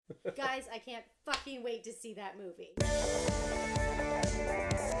Guys, I can't fucking wait to see that movie.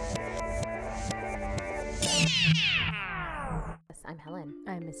 I'm Helen.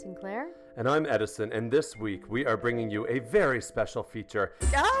 I'm Miss Sinclair. And I'm Edison, and this week we are bringing you a very special feature.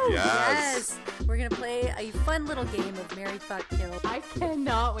 Oh, Yes. We're going to play a fun little game of Marry, Fuck, Kill. I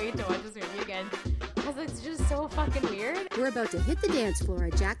cannot wait to watch this movie again because it's just so fucking weird. We're about to hit the dance floor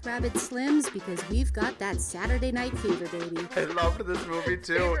at Jackrabbit Slim's because we've got that Saturday night fever, baby. I loved this movie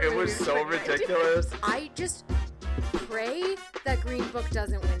too. It was so ridiculous. I just pray that Green Book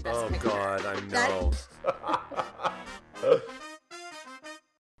doesn't win Best Oh Picture. God, I know.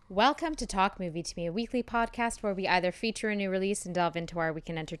 Welcome to Talk Movie to Me, a weekly podcast where we either feature a new release and delve into our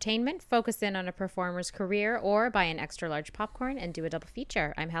weekend entertainment, focus in on a performer's career, or buy an extra large popcorn and do a double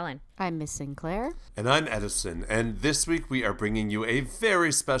feature. I'm Helen. I'm Miss Sinclair. And I'm Edison, and this week we are bringing you a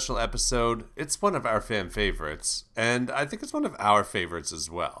very special episode. It's one of our fan favorites, and I think it's one of our favorites as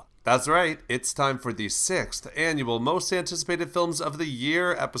well. That's right, it's time for the 6th annual Most Anticipated Films of the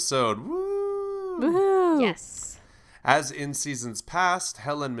Year episode. Woo! Woohoo! Yes. As in seasons past,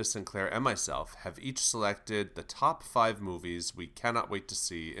 Helen, Miss Sinclair, and myself have each selected the top 5 movies we cannot wait to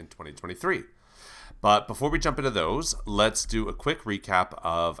see in 2023. But before we jump into those, let's do a quick recap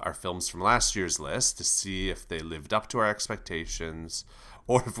of our films from last year's list to see if they lived up to our expectations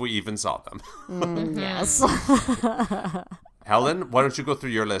or if we even saw them. Yes. Helen, why don't you go through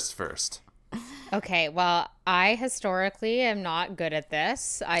your list first? Okay, well, I historically am not good at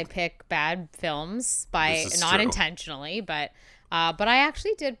this. I pick bad films This is not true. intentionally, but I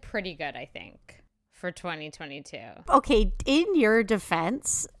actually did pretty good, I think, for 2022. Okay, in your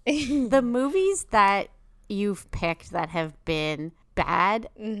defense, the movies that you've picked that have been bad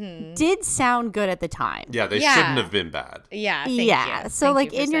did sound good at the time. Yeah, they Yeah. shouldn't have been bad. Yeah, thank Yeah. you. So Thank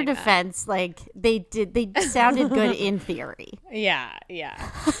like you for in your saying that. defense, like they sounded good in theory. Yeah.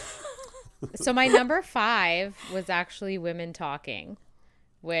 So my number 5 was actually Women Talking,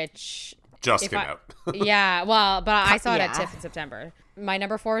 which Just if came I- out. yeah, well, but I saw it at Yeah. TIFF in September. My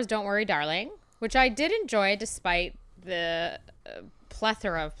number 4 is Don't Worry, Darling, which I did enjoy despite the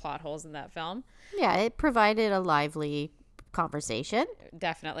plethora of plot holes in that film. Yeah, it provided a lively conversation.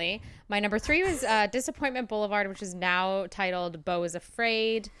 Definitely. My number 3 was Disappointment Boulevard, which is now titled Beau is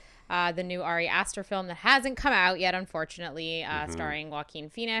Afraid, the new Ari Aster film that hasn't come out yet, unfortunately, starring Joaquin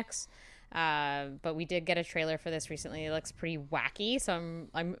Phoenix. But we did get a trailer for this recently. It looks pretty wacky, so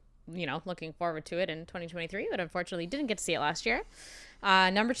I'm looking forward to it in 2023, but unfortunately didn't get to see it last year.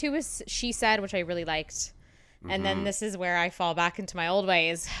 Number 2 was She Said, which I really liked. And then this is where I fall back into my old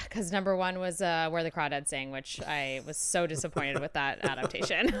ways, because number 1 was Where the Crawdads Sing, which I was so disappointed with that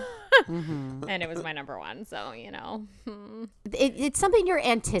adaptation. And it was my number 1, so, It's something you're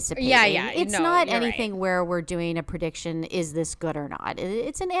anticipating. Yeah, It's no, not you're anything where we're doing a prediction, is this good or not?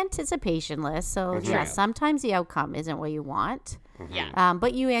 It's an anticipation list. So, yeah, True. sometimes the outcome isn't what you want, Yeah,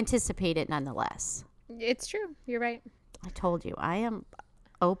 but you anticipate it nonetheless. it's true. You're right. I told you, I am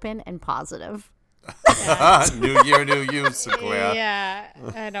open and positive. New year, new you, Sinclair. Yeah,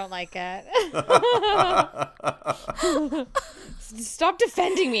 I don't like it. Stop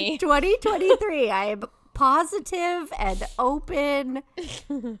defending me. 2023, I am positive and open.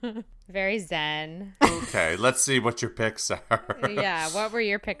 Very zen. Okay, let's see what your picks are. Yeah, what were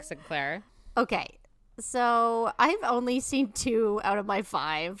your picks, Sinclair? Okay. So I've only seen 2 out of my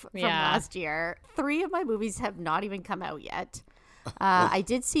 5 from Yeah. last year. 3 of my movies have not even come out yet. I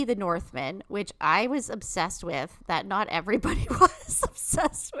did see The Northman, which I was obsessed with, that not everybody was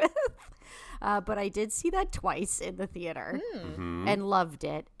obsessed with. But I did see that twice in the theater and loved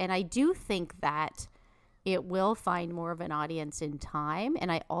it. And I do think that it will find more of an audience in time.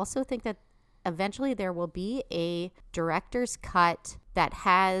 And I also think that eventually there will be a director's cut that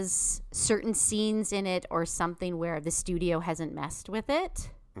has certain scenes in it or something where the studio hasn't messed with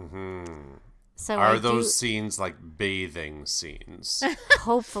it. So Are I those scenes like bathing scenes?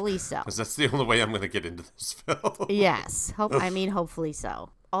 hopefully so. Because that's the only way I'm going to get into this film. Yes. Hopefully so.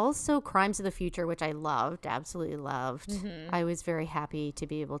 Also, Crimes of the Future, which I loved, absolutely loved. I was very happy to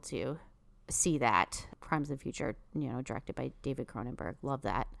be able to see that. Crimes of the Future, directed by David Cronenberg. Love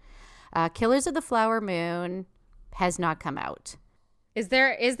that. Killers of the Flower Moon has not come out. Is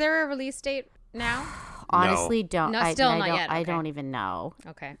there a release date now? Honestly, don't. No, still not yet. I Okay. don't even know.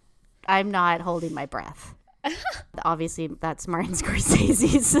 Okay. I'm not holding my breath. Obviously, that's Martin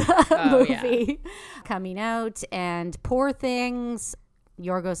Scorsese's movie coming out. And Poor Things,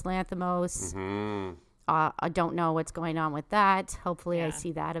 Yorgos Lanthimos. I don't know what's going on with that. Hopefully I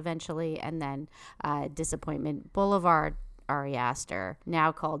see that eventually. And then Disappointment Boulevard, Ari Aster,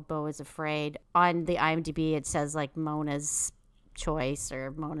 now called Beau is Afraid. On the IMDb, it says like Mona's Choice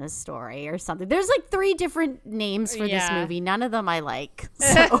or Mona's Story or something. There's like 3 different names for this movie. None of them I like.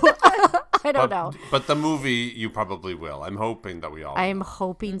 So I don't know. But the movie, you probably will. I'm hoping that we all I'm will.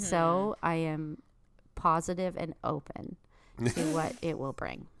 hoping so. I am positive and open to what it will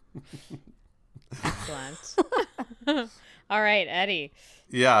bring. Excellent. All right, Eddie.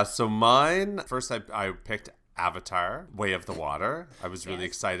 Yeah, so mine, first I picked Avatar, Way of the Water. I was really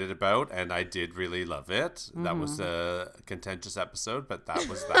excited about, and I did really love it. That was a contentious episode, but that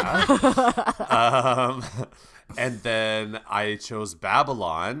was that. And then I chose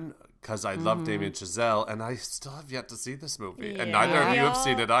Babylon because I love Damien Chazelle, and I still have yet to see this movie. And neither of you have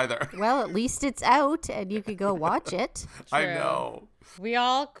seen it either. Well, at least it's out and you could go watch it. I True. know. We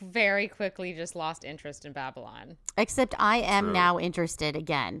all very quickly just lost interest in Babylon Except I am True. now interested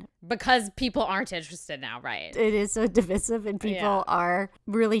again. because people aren't interested now, right? It is so divisive and people Yeah. are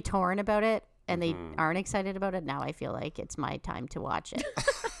really torn about it and they aren't excited about it. Now I feel like it's my time to watch it.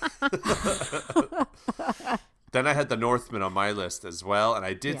 Then I had The Northman on my list as well, and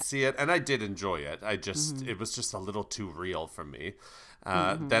I did see it, and I did enjoy it. I just, it was just a little too real for me.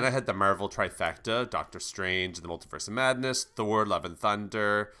 Then I had the Marvel trifecta, Doctor Strange, The Multiverse of Madness, Thor, Love and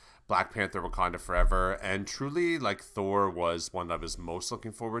Thunder, Black Panther, Wakanda Forever, and truly, like, Thor was one I was most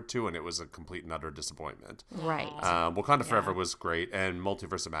looking forward to, and it was a complete and utter disappointment. Right. Wakanda Forever was great, and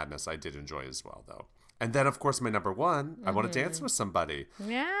Multiverse of Madness I did enjoy as well, though. And then, of course, my number one, I Want to Dance with Somebody.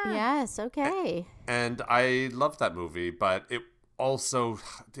 Yeah. Yes, okay. And I love that movie, but it also,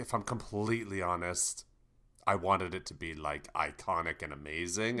 if I'm completely honest, I wanted it to be like iconic and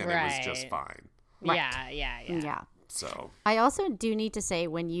amazing, and it was just Right. fine. Right. Yeah. So, I also do need to say,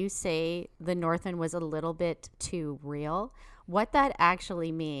 when you say the Northman was a little bit too real, what that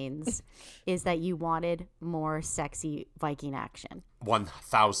actually means is that you wanted more sexy Viking action.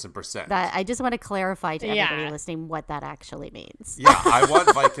 1000%. That I just want to clarify to everybody Yeah. listening what that actually means. Yeah, I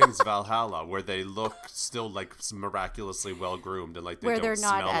want Vikings Valhalla, where they look still like miraculously well groomed and like they Where don't they're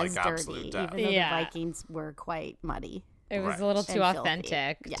not smell as like dirty, absolute even death. though Yeah. the Vikings were quite muddy. It was Right. a little too And filthy.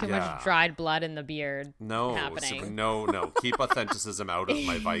 authentic. Yeah. Too Yeah. much dried blood in the beard. No, happening. no. Keep authenticism out of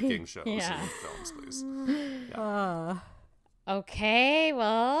my Viking shows Yeah. and films, please. Okay,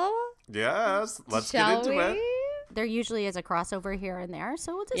 well, Yes, let's shall get into we? it. There usually is a crossover here and there,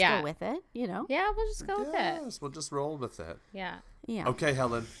 so we'll just Yeah. go with it, you know? Yeah, we'll just go with it. Yes, we'll just roll with it. Yeah. Yeah. Okay,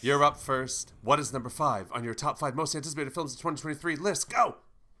 Helen, you're up first. What is number 5 on your top 5 most anticipated films of 2023 list? Go!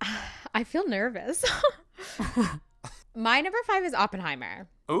 I feel nervous. My number 5 is Oppenheimer.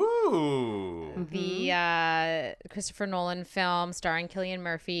 Ooh. The Christopher Nolan film starring Cillian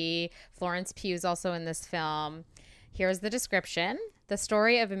Murphy. Florence Pugh is also in this film. Here's the description. The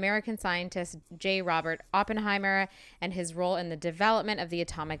story of American scientist J. Robert Oppenheimer and his role in the development of the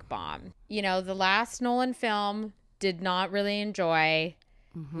atomic bomb. You know, the last Nolan film did not really enjoy.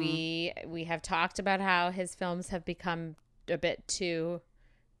 We have talked about how his films have become a bit too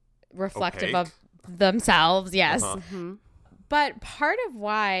reflective Opaque. of themselves. Yes. Uh-huh. But part of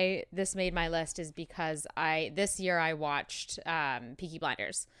why this made my list is because this year I watched Peaky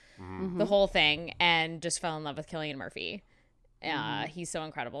Blinders, the whole thing, and just fell in love with Cillian Murphy. He's so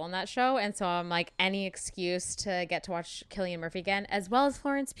incredible in that show, and so I'm like, any excuse to get to watch Cillian Murphy again, as well as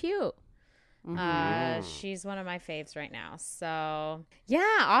Florence Pugh. She's one of my faves right now. So yeah,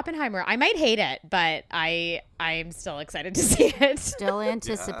 Oppenheimer. I might hate it, but I'm still excited to see it. Still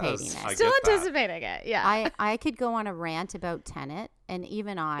anticipating Yes, it. I Still get that. anticipating it. Yeah. I could go on a rant about Tenet, and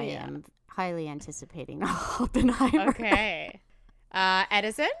even I am highly anticipating Oppenheimer. Okay.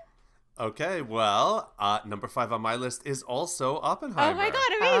 Edison. Okay, well, number 5 on my list is also Oppenheimer. Oh my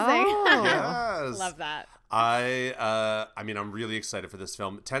God, amazing. Oh. Yes. Love that. I mean, I'm really excited for this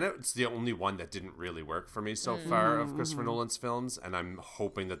film. Tenet's the only one that didn't really work for me so far of Christopher Nolan's films, and I'm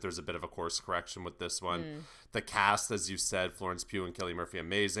hoping that there's a bit of a course correction with this one. The cast, as you said, Florence Pugh and Cillian Murphy,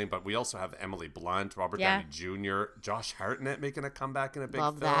 amazing, but we also have Emily Blunt, Robert Yeah. Downey Jr., Josh Hartnett making a comeback in a big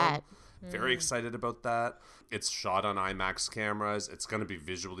Love film. that. Very excited about that. It's shot on IMAX cameras. It's going to be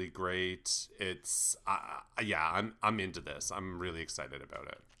visually great. It's I'm into this. I'm really excited about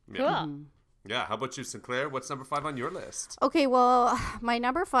it. Yeah. Cool. Yeah, how about you, Sinclair? What's number 5 on your list? Okay, well, my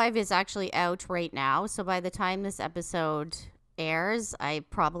number 5 is actually out right now, so by the time this episode airs, I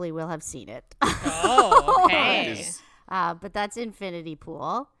probably will have seen it. Oh, okay. Is- But that's Infinity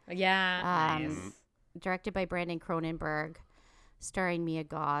Pool, Yeah. Nice. directed by Brandon Cronenberg, starring Mia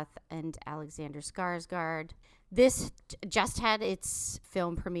Goth and Alexander Skarsgård. This just had its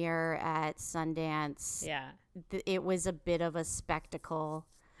film premiere at Sundance. Yeah. It was a bit of a spectacle.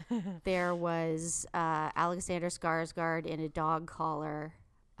 There was Alexander Skarsgård in a dog collar,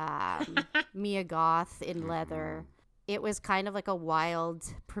 Mia Goth in leather, it was kind of like a wild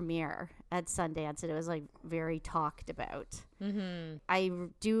premiere at Sundance, and it was like very talked about. I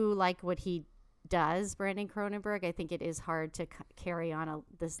do like what he does, Brandon Cronenberg. I think it is hard to carry on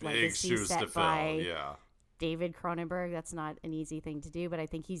this Big legacy shoes set to fill. by Yeah. David Cronenberg. That's not an easy thing to do, but I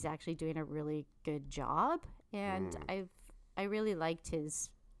think he's actually doing a really good job. And I really liked his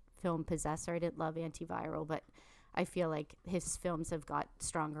film Possessor. I didn't love Antiviral, but I feel like his films have got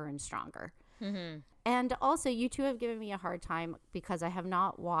stronger and stronger. And also, you two have given me a hard time because I have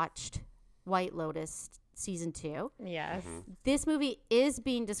not watched White Lotus season 2. Yes. This movie is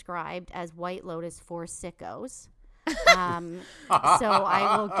being described as White Lotus for sickos. So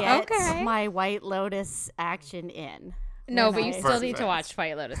I will get my White Lotus action in. No, when but you I- still need to Perfect. watch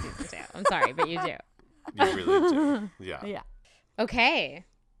White Lotus season 2. I'm sorry, but you do. You really do. Yeah. Yeah. Okay.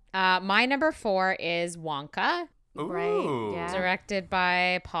 My number 4 is Wonka, Ooh. Yeah. directed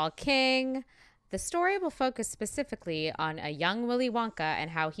by Paul King. The story will focus specifically on a young Willy Wonka and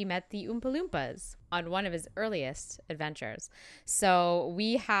how he met the Oompa Loompas on one of his earliest adventures. So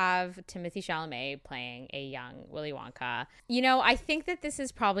we have Timothée Chalamet playing a young Willy Wonka. You know, I think that this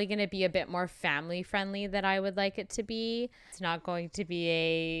is probably going to be a bit more family friendly than I would like it to be. It's not going to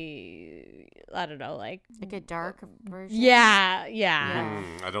be I don't know, like Like a dark version. yeah.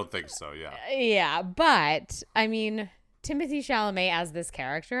 I don't think so. Yeah. Yeah, but I mean, Timothée Chalamet as this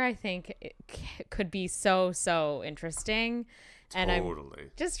character, I think it could be so interesting, and I'm Totally.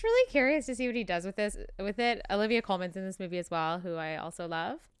 just really curious to see what he does with it. Olivia Colman's in this movie as well, who I also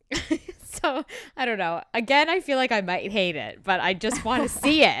love. So I don't know. Again, I feel like I might hate it, but I just want to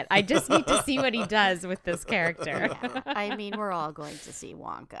see it. I just need to see what he does with this character. I mean, we're all going to see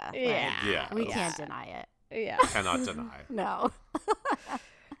Wonka. Like, Yeah. We can't deny it. Yeah. Cannot deny. No.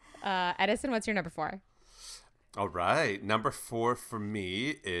 Edison, what's your number 4? All right. Number 4 for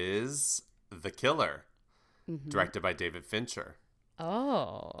me is The Killer, directed by David Fincher.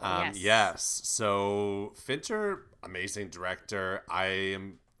 Oh, yes. Yes. So Fincher, amazing director. I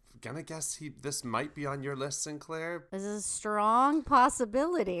am gonna guess this might be on your list, Sinclair. This is a strong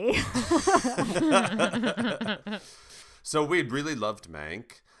possibility. So we really loved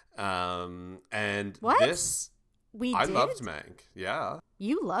Mank, and What? this I did? loved Mank. Yeah,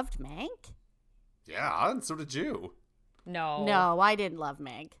 You loved Mank? yeah, and so did you. No. No, I didn't love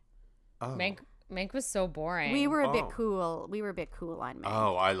Mank. Oh, Mank was so boring. We were a bit Oh. cool. We were a bit cool on Mank.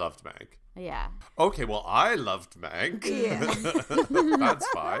 oh, I loved Mank. Yeah. Okay, well, I loved Mank. Yeah. That's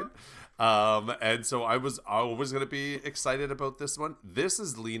fine. And so I was always going to be excited about this one. This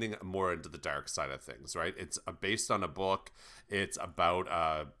is leaning more into the dark side of things, right? It's based on a book. It's about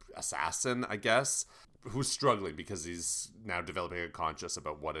a assassin, I guess, who's struggling because he's now developing a conscience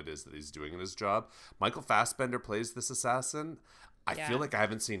about what it is that he's doing in his job. Michael Fassbender plays this assassin. I Yeah. feel like I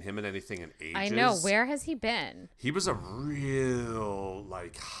haven't seen him in anything in ages. I know. Where has he been? He was a real,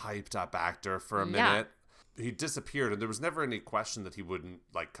 like, hyped up actor for a Yeah. minute. He disappeared, and there was never any question that he wouldn't,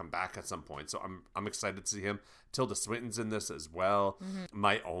 like, come back at some point. So I'm excited to see him. Tilda Swinton's in this as well.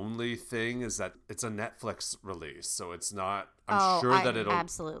 My only thing is that it's a Netflix release, so it's not. I'm sure that it'll.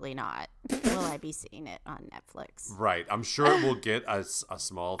 Absolutely not. Will I be seeing it on Netflix? Right. I'm sure it will get a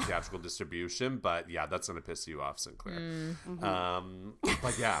small theatrical distribution, but yeah, that's going to piss you off, Sinclair.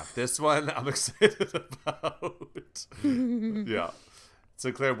 But yeah, this one I'm excited about. Yeah.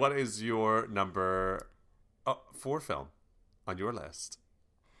 Sinclair, what is your number 4 film on your list?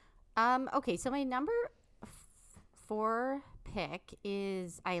 Okay, so my number 4 pick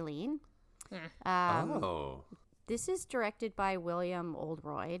is Eileen. Oh. This is directed by William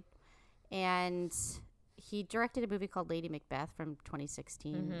Oldroyd, and he directed a movie called Lady Macbeth from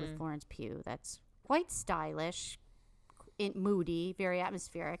 2016 with Florence Pugh. That's quite stylish, moody, very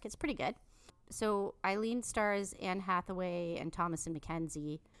atmospheric. It's pretty good. So Eileen stars Anne Hathaway and Thomasin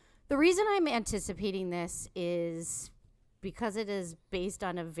McKenzie. The reason I'm anticipating this is because it is based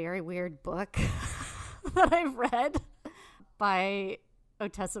on a very weird book that I've read by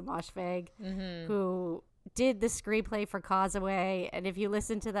Ottessa Moshfegh, who did the screenplay for Causeway. And if you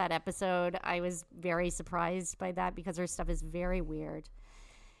listen to that episode, I was very surprised by that because her stuff is very weird.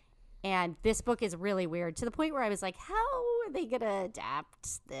 And this book is really weird to the point where I was like, how are they going to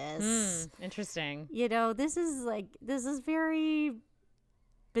adapt this? Interesting. You know, this is very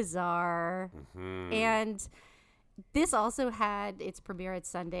bizarre. And this also had its premiere at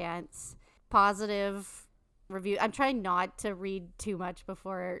Sundance. Positive review. I'm trying not to read too much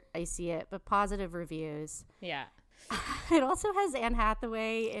before I see it, but positive reviews. Yeah. It also has Anne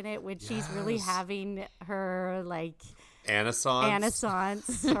Hathaway in it when she's really Yes. having her like Anaissance.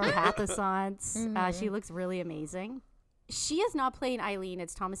 Anaissance or Hathasance. She looks really amazing. she is not playing Eileen.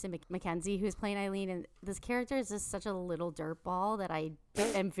 It's Thomasin McKenzie who's playing Eileen, and this character is just such a little dirtball that I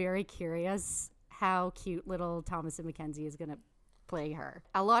am very curious how cute little Thomasin McKenzie is going to play her.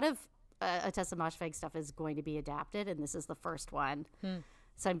 A lot of Atessa Moshfegh stuff is going to be adapted, and this is the first one.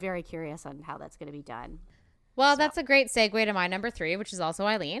 So I'm very curious on how that's going to be done. Well, that's a great segue to my number 3, which is also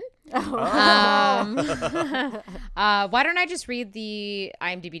Eileen. Why don't I just read the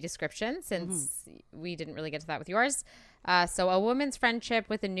IMDb description since we didn't really get to that with yours. So a woman's friendship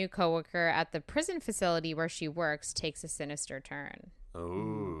with a new coworker at the prison facility where she works takes a sinister turn.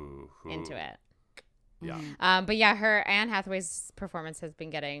 Into it. Yeah. But yeah, her Anne Hathaway's performance has been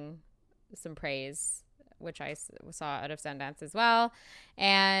getting some praise, which I saw out of Sundance as well.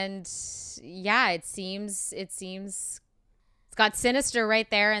 And yeah, it seems it's got sinister right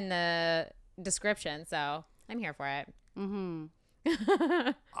there in the description. So I'm here for it.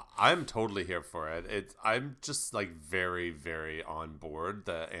 I'm totally here for it. I'm just like very, very on board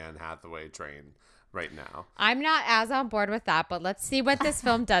the Anne Hathaway train right now. I'm not as on board with that, but let's see what this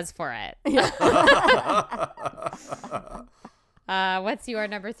film does for it. What's your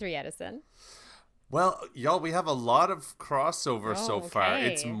number 3, Edison? Well, y'all, we have a lot of crossover so far.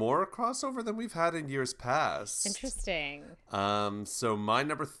 okay. It's more crossover than we've had in years past. Interesting. So my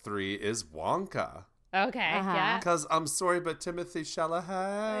number 3 is Wonka. Okay. Yeah. Because I'm sorry, but Timothy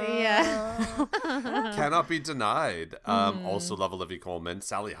Chalamet Yeah. cannot be denied. Also love Olivia Colman.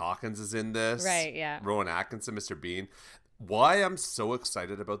 Sally Hawkins is in this. Right, yeah. Rowan Atkinson, Mr. Bean. Why I'm so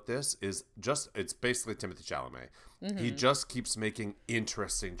excited about this is it's basically Timothy Chalamet. He just keeps making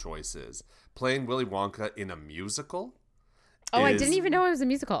interesting choices. Playing Willy Wonka in a musical. I didn't even know it was a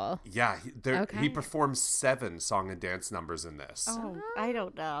musical. Yeah, Okay. he performs 7 song and dance numbers in this. Oh, I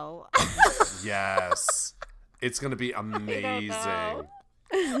don't know. Yes. It's going to be amazing.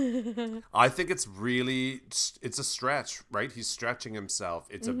 I think it's a stretch, right? He's stretching himself.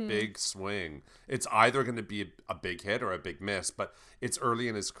 It's a big swing. It's either going to be a big hit or a big miss, but it's early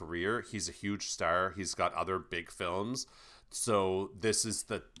in his career. He's a huge star. He's got other big films. So this is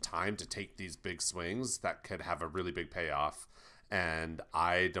the time to take these big swings that could have a really big payoff. And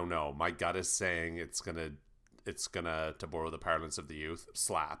I don't know. My gut is saying it's gonna, to borrow the parlance of the youth,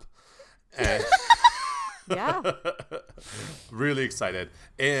 slap. And Yeah. really excited.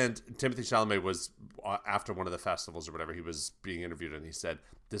 And Timothy Chalamet was, after one of the festivals or whatever, he was being interviewed and he said,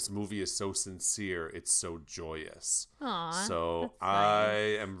 this movie is so sincere. It's so joyous. Aw, So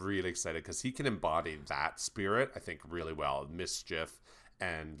I am really excited because he can embody that spirit, I think, really well. Mischief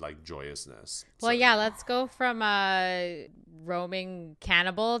and like joyousness. Well, So- yeah, let's go from a roaming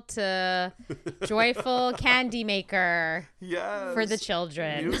cannibal to joyful candy maker Yes. for the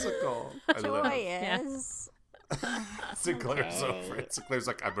children. Musical. I love Joy it. is. Sinclair's over it. Sinclair's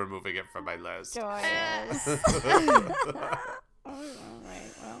like, I'm removing it from my list. Joy is. All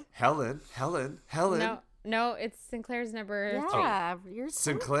right, well. Helen. No, it's Sinclair's number 3. Yeah, you're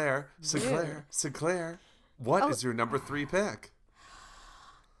so Sinclair. What is your number 3 pick?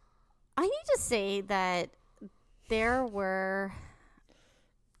 I need to say that there were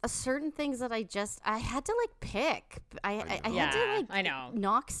certain things that I had to like pick. I had to Yeah, like I know.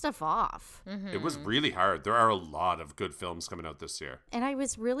 knock stuff off. It was really hard. There are a lot of good films coming out this year. And I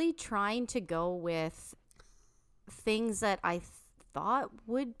was really trying to go with things that I thought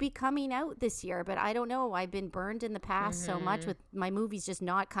would be coming out this year, but I don't know. I've been burned in the past so much with my movies just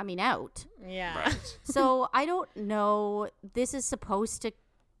not coming out. Yeah. Right. So I don't know. This is supposed to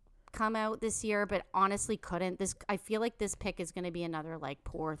come out this year, but honestly couldn't. I feel like this pick is going to be another like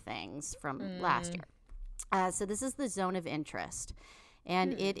Poor Things from last year. So this is The Zone of Interest,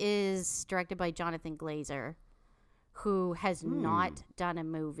 and it is directed by Jonathan Glazer, who has not done a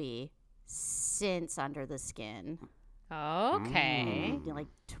movie since Under the Skin, Okay. like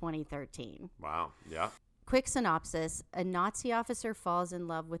 2013. Wow. Yeah. Quick synopsis: a Nazi officer falls in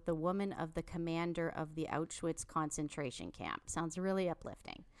love with the woman of the commander of the Auschwitz concentration camp. Sounds really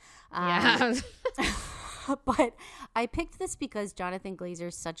uplifting. Yeah. But I picked this because Jonathan Glazer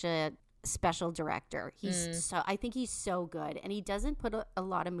is such a special director. I think he's so good, and he doesn't put a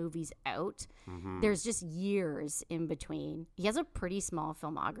lot of movies out. There's just years in between. He has a pretty small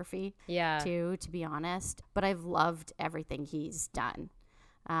filmography, Yeah. too, to be honest. But I've loved everything he's done.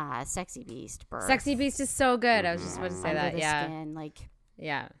 Sexy Beast, Birth, Sexy Beast is so good. I was just about to say Under that. the Yeah. Skin, like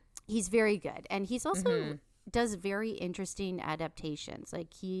Yeah. he's very good, and he's also does very interesting adaptations.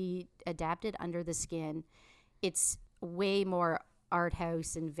 Like he adapted Under the Skin. It's way more art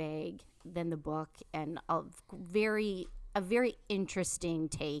house and vague than the book, and a very interesting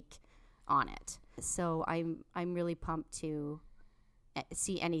take on it. So I'm really pumped to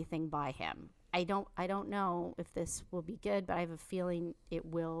see anything by him. I don't know if this will be good, but I have a feeling it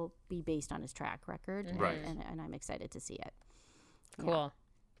will be based on his track record. Right. And I'm excited to see it. Cool.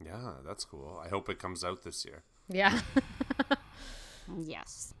 Yeah, that's cool. I hope it comes out this year. Yeah.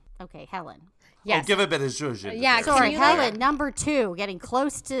 Yes. Okay, Helen. Yes. Oh, give a bit of zhuzh. Yeah, there. Sorry, you Helen, number 2, getting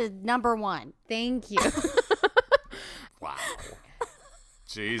close to number 1. Thank you. Wow.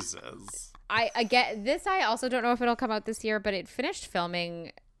 Jesus. I get this. I also don't know if it'll come out this year, but it finished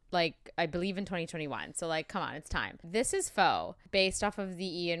filming like I believe in 2021. So like, come on, it's time. This is Foe, based off of the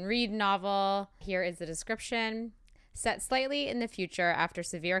Ian Reid novel. Here is the description. Set slightly in the future after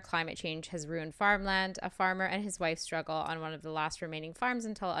severe climate change has ruined farmland, a farmer and his wife struggle on one of the last remaining farms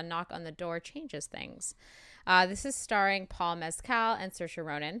until a knock on the door changes things. This is starring Paul Mescal and Saoirse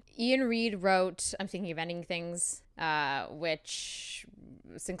Ronan. Ian Reid wrote I'm Thinking of Ending Things, which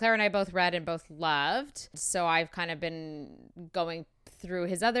Sinclair and I both read and both loved. So I've kind of been going through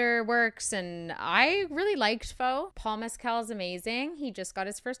his other works, and I really liked Foe. Paul Mescal is amazing. He just got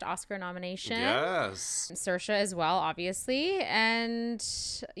his first Oscar nomination. Yes. Saoirse as well, obviously. And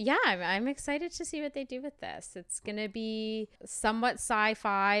yeah, I'm excited to see what they do with this. It's going to be somewhat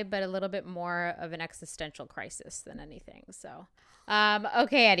sci-fi, but a little bit more of an existential crisis than anything. So,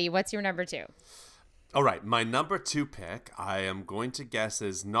 okay, Eddie, what's your number 2? All right, my number 2 pick, I am going to guess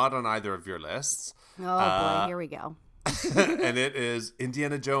is not on either of your lists. Oh boy, here we go. And it is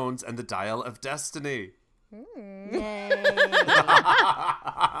Indiana Jones and the Dial of Destiny. Yay.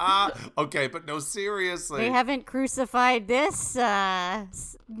 Okay, but no, seriously. They haven't crucified this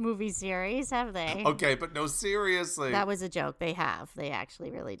movie series, have they? Okay, but no, seriously. That was a joke. They have. They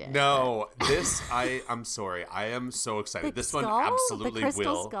actually really did. No, this, I'm sorry. I am so excited. The This skull? one absolutely The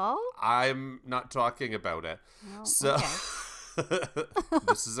crystal will. skull? I'm not talking about it. Oh, So, okay.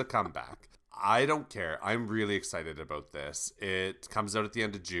 this is a comeback. I don't care. I'm really excited about this. It comes out at the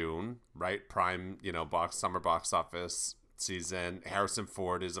end of June, right? Prime, summer box office season. Harrison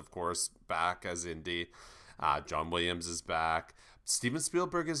Ford is, of course, back as Indy. John Williams is back. Steven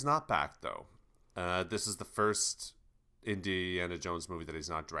Spielberg is not back, though. This is the first Indiana Jones movie that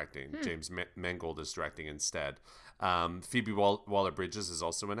he's not directing. James Mangold is directing instead. Phoebe Waller-Bridges is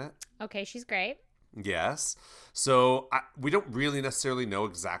also in it. Okay, she's great. Yes. So we don't really necessarily know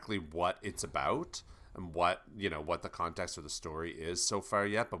exactly what it's about and what the context or the story is so far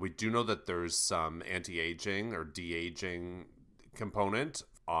yet, but we do know that there's some anti-aging or de-aging component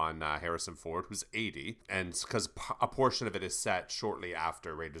on Harrison Ford, who's 80, and because a portion of it is set shortly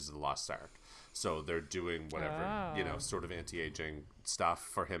after Raiders of the Lost Ark. So they're doing whatever, sort of anti-aging stuff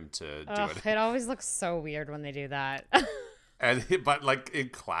for him to do it. It always looks so weird when they do that. But like in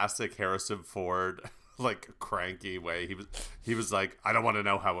classic Harrison Ford, like cranky way, he was like, I don't want to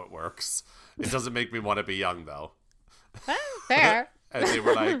know how it works. It doesn't make me want to be young though. Fair. And they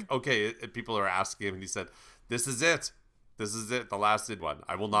were like, okay. And people are asking him, and he said, "This is it. This is it. The last one.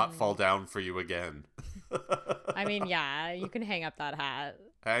 I will not fall down for you again." I mean, yeah, you can hang up that hat.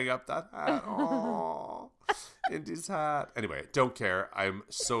 Hang up that hat. Oh, Indy's hat. Anyway, don't care. I'm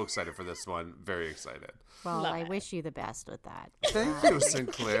so excited for this one. Very excited. Well, Love I it. wish you the best with that. Thank you,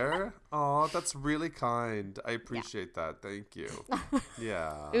 Sinclair. Oh, that's really kind. I appreciate that. Thank you.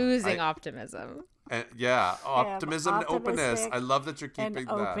 Yeah. Oozing optimism. And optimism and openness. optimistic I love that you're And keeping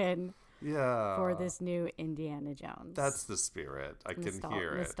that. open Yeah. for this new Indiana Jones. That's the spirit. I can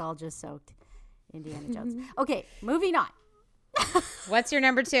hear it. Nostalgia-soaked Indiana Jones. Okay, moving on. What's your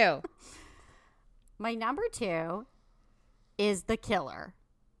number 2? My number 2 is The Killer.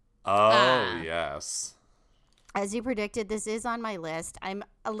 Oh, yes. As you predicted, this is on my list. I'm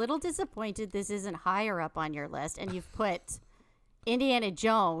a little disappointed this isn't higher up on your list, and you've put Indiana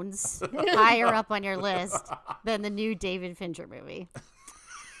Jones higher up on your list than the new David Fincher movie.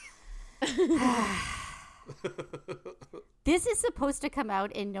 This is supposed to come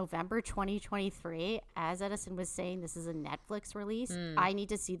out in November 2023. As Edison was saying, this is a Netflix release. I need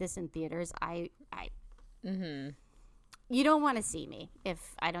to see this in theaters. You don't want to see me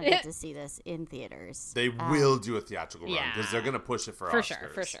if I don't get to see this in theaters. They will do a theatrical run yeah. because they're going to push it for For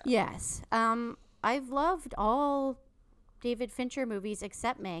Oscars. sure. Yes. I've loved all David Fincher movies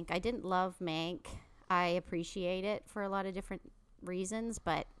except Mank. I didn't love Mank. I appreciate it for a lot of different reasons,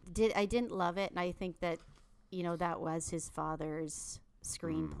 but I didn't love it, and I think that that was his father's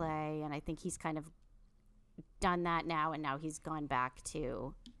screenplay, and I think he's kind of done that now, and now he's gone back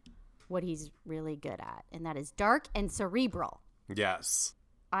to what he's really good at, and that is dark and cerebral. Yes.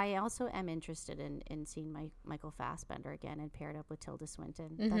 I also am interested in seeing Michael Fassbender again and paired up with Tilda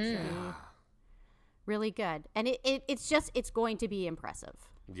Swinton. That's really, really good, and it's going to be impressive.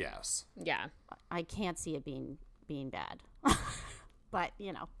 Yes. Yeah. I can't see it being bad, but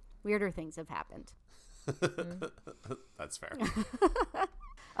Weirder things have happened. That's fair.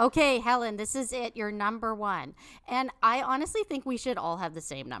 Okay, Helen, this is it. Your number one. And I honestly think we should all have the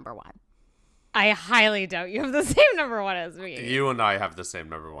same number one. I highly doubt you have the same number one as me. You and I have the same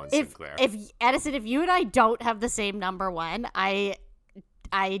number one, Sinclair. If Edison, if you and I don't have the same number one, I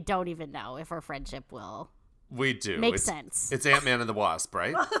don't even know if our friendship will We do. make sense. It's Ant-Man and the Wasp,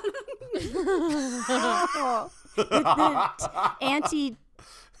 right? The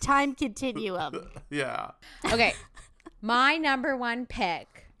anti-time continuum. Yeah. Okay. My number one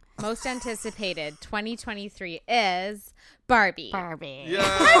pick, most anticipated 2023 is Barbie. Barbie. Yay!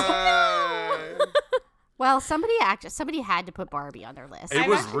 Well, somebody had to put Barbie on their list. It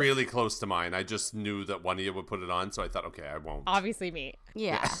was really close to mine. I just knew that one of you would put it on, so I thought, okay, I won't. Obviously me.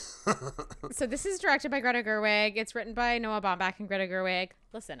 Yeah. So this is directed by Greta Gerwig. It's written by Noah Baumbach and Greta Gerwig.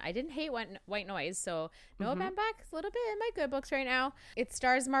 Listen, I didn't hate White Noise, so Noah Baumbach is a little bit in my good books right now. It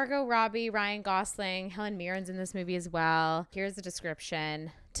stars Margot Robbie, Ryan Gosling, Helen Mirren's in this movie as well. Here's the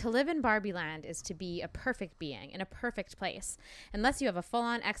description. To live in Barbie Land is to be a perfect being in a perfect place, unless you have a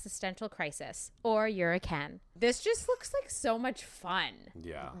full-on existential crisis or you're a Ken. This just looks like so much fun.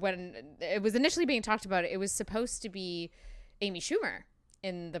 Yeah. When it was initially being talked about, it was supposed to be Amy Schumer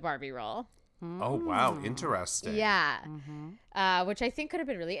in the Barbie role. Oh, wow. Interesting. Yeah. Which I think could have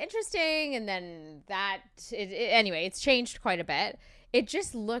been really interesting. And then anyway, it's changed quite a bit. It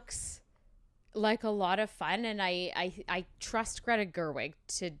just looks like a lot of fun. And I trust Greta Gerwig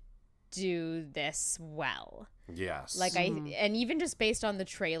to do this well. Yes. Like and even just based on the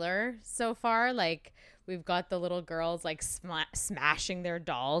trailer so far, like we've got the little girls like smashing their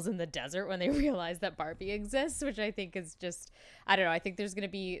dolls in the desert when they realize that Barbie exists, which I think is just, I don't know. I think there's going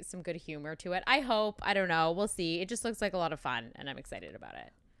to be some good humor to it. I hope. I don't know. We'll see. It just looks like a lot of fun and I'm excited about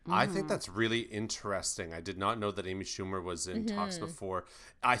it. I think that's really interesting. I did not know that Amy Schumer was in talks before.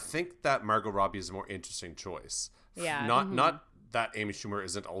 I think that Margot Robbie is a more interesting choice. Yeah. Not that Amy Schumer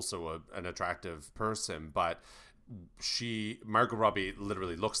isn't also an attractive person, but Margot Robbie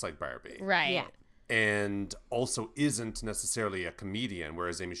literally looks like Barbie. Right. Yeah. And also isn't necessarily a comedian,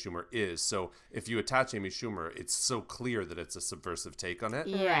 whereas Amy Schumer is. So if you attach Amy Schumer, it's so clear that it's a subversive take on it.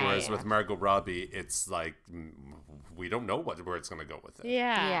 Yeah. Whereas with Margot Robbie, it's like, we don't know where it's going to go with it.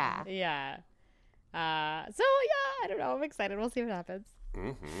 Yeah. So yeah, I don't know. I'm excited. We'll see what happens.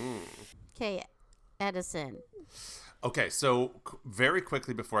 Okay, Edison. Okay, so very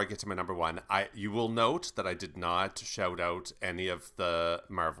quickly before I get to my number one, you will note that I did not shout out any of the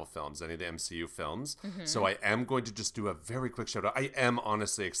Marvel films, any of the MCU films. So I am going to just do a very quick shout out. I am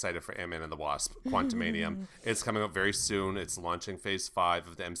honestly excited for Ant-Man and the Wasp: Quantumania. It's coming out very soon. It's launching Phase 5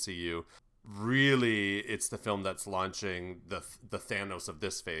 of the MCU. Really, it's the film that's launching the Thanos of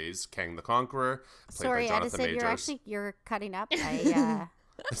this phase, Kang the Conqueror, played Sorry, by Jonathan Edison, Majors. you're cutting up.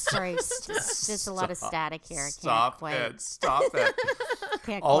 Sorry, just a lot of static here. I can't Stop quite, it! Stop it!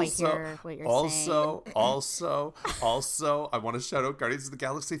 Can't quite hear what you're saying. Also, I want to shout out Guardians of the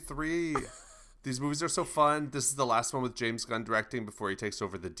Galaxy 3. These movies are so fun. This is the last one with James Gunn directing before he takes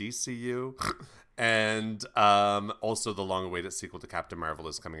over the DCU. And also the long-awaited sequel to Captain Marvel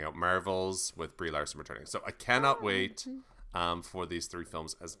is coming out, Marvels, with Brie Larson returning. So I cannot wait for these three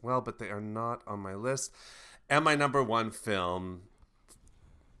films as well, but they are not on my list. And my number one film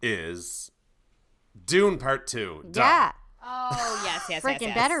is Dune Part 2. Duh. Yeah, Oh, yes.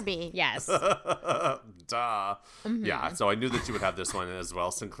 freaking better be. Yes. Duh. Yeah, so I knew that you would have this one as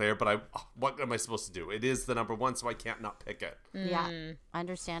well, Sinclair, but what am I supposed to do? It is the number one, so I can't not pick it. Yeah,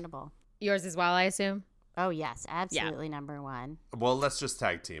 understandable. Yours as well, I assume? Oh yes, absolutely number one. Well, let's just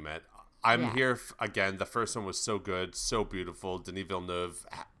tag team it. I'm Yeah. here again. The first one was so good, so beautiful. Denis Villeneuve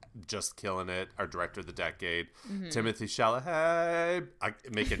just killing it. Our director of the decade, Timothée Chalamet,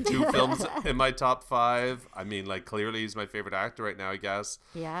 making 2 films in my top 5. I mean, like, clearly he's my favorite actor right now, I guess.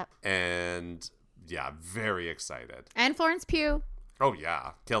 Yeah. And yeah, very excited. And Florence Pugh. Oh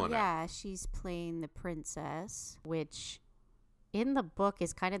yeah, killing it. Yeah, she's playing the princess, which in the book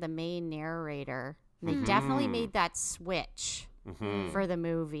is kind of the main narrator. And they definitely made that switch for the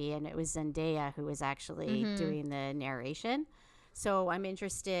movie, and it was Zendaya who was actually doing the narration. So I'm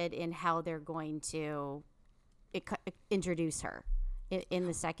interested in how they're going to introduce her in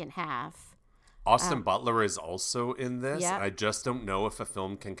the second half. Austin Butler is also in this. Yep. I just don't know if a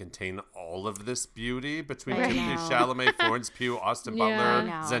film can contain all of this beauty between I Timothée know. Chalamet, Florence Pugh, Austin Yeah. Butler, I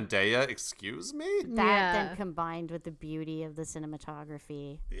know. Zendaya. Excuse me? That Yeah. then combined with the beauty of the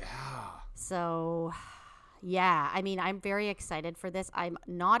cinematography. Yeah. So, yeah, I mean, I'm very excited for this. I'm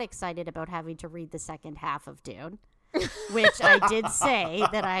not excited about having to read the second half of Dune. which I did say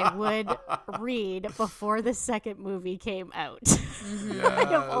that I would read before the second movie came out. I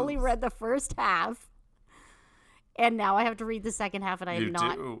have only read the first half, and now I have to read the second half, and I am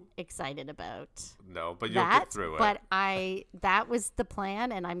not excited about No, but you'll that. get through it. But that was the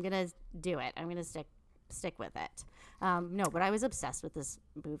plan, and I'm gonna do it. I'm gonna stick with it. No, but I was obsessed with this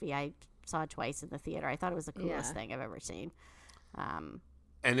movie. I saw it twice in the theater. I thought it was the coolest thing I've ever seen.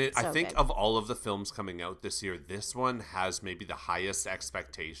 And I think good. of all of the films coming out this year, this one has maybe the highest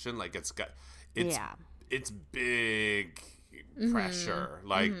expectation. Like it's big pressure.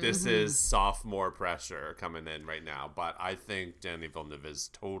 Like this is sophomore pressure coming in right now. But I think Denis Villeneuve is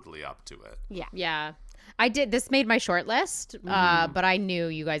totally up to it. Yeah. This made my short list, but I knew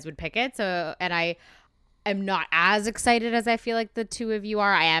you guys would pick it. So, and I am not as excited as I feel like the two of you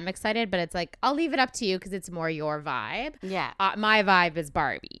are. I am excited, but it's like, I'll leave it up to you because it's more your vibe. Yeah. My vibe is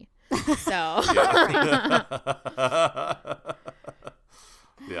Barbie. So.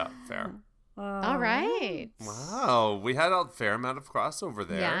 Yeah, fair. All right. Wow. We had a fair amount of crossover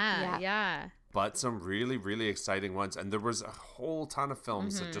there. Yeah. But some really, really exciting ones. And there was a whole ton of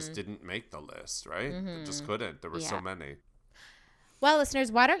films that just didn't make the list, right? That just couldn't. There were so many. Well,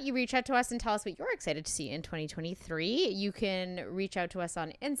 listeners, why don't you reach out to us and tell us what you're excited to see in 2023? You can reach out to us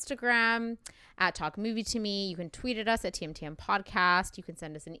on Instagram at Talk Movie to Me. You can tweet at us at TMTM Podcast. You can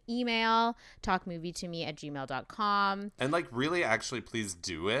send us an email, talkmovietome@gmail.com. And really, actually, please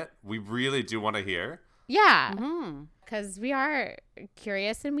do it. We really do want to hear. Yeah, because we are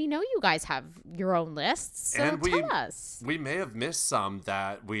curious and we know you guys have your own lists. So tell us. We may have missed some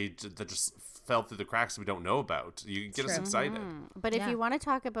that just fell through the cracks we don't know about. You get us excited. But if you want to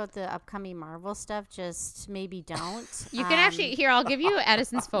talk about the upcoming Marvel stuff, just maybe don't. You can actually, here, I'll give you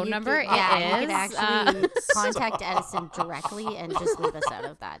Edison's phone number. You can actually contact Edison directly and just leave us out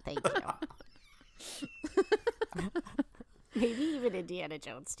of that. Thank you. Maybe even Indiana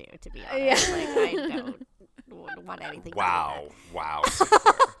Jones too, to be honest. Yeah. I don't want anything to do with it. Wow.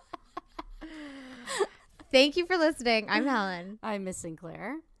 Thank you for listening. I'm Helen. I'm Miss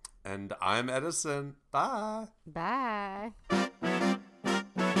Sinclair. And I'm Edison. Bye. Bye.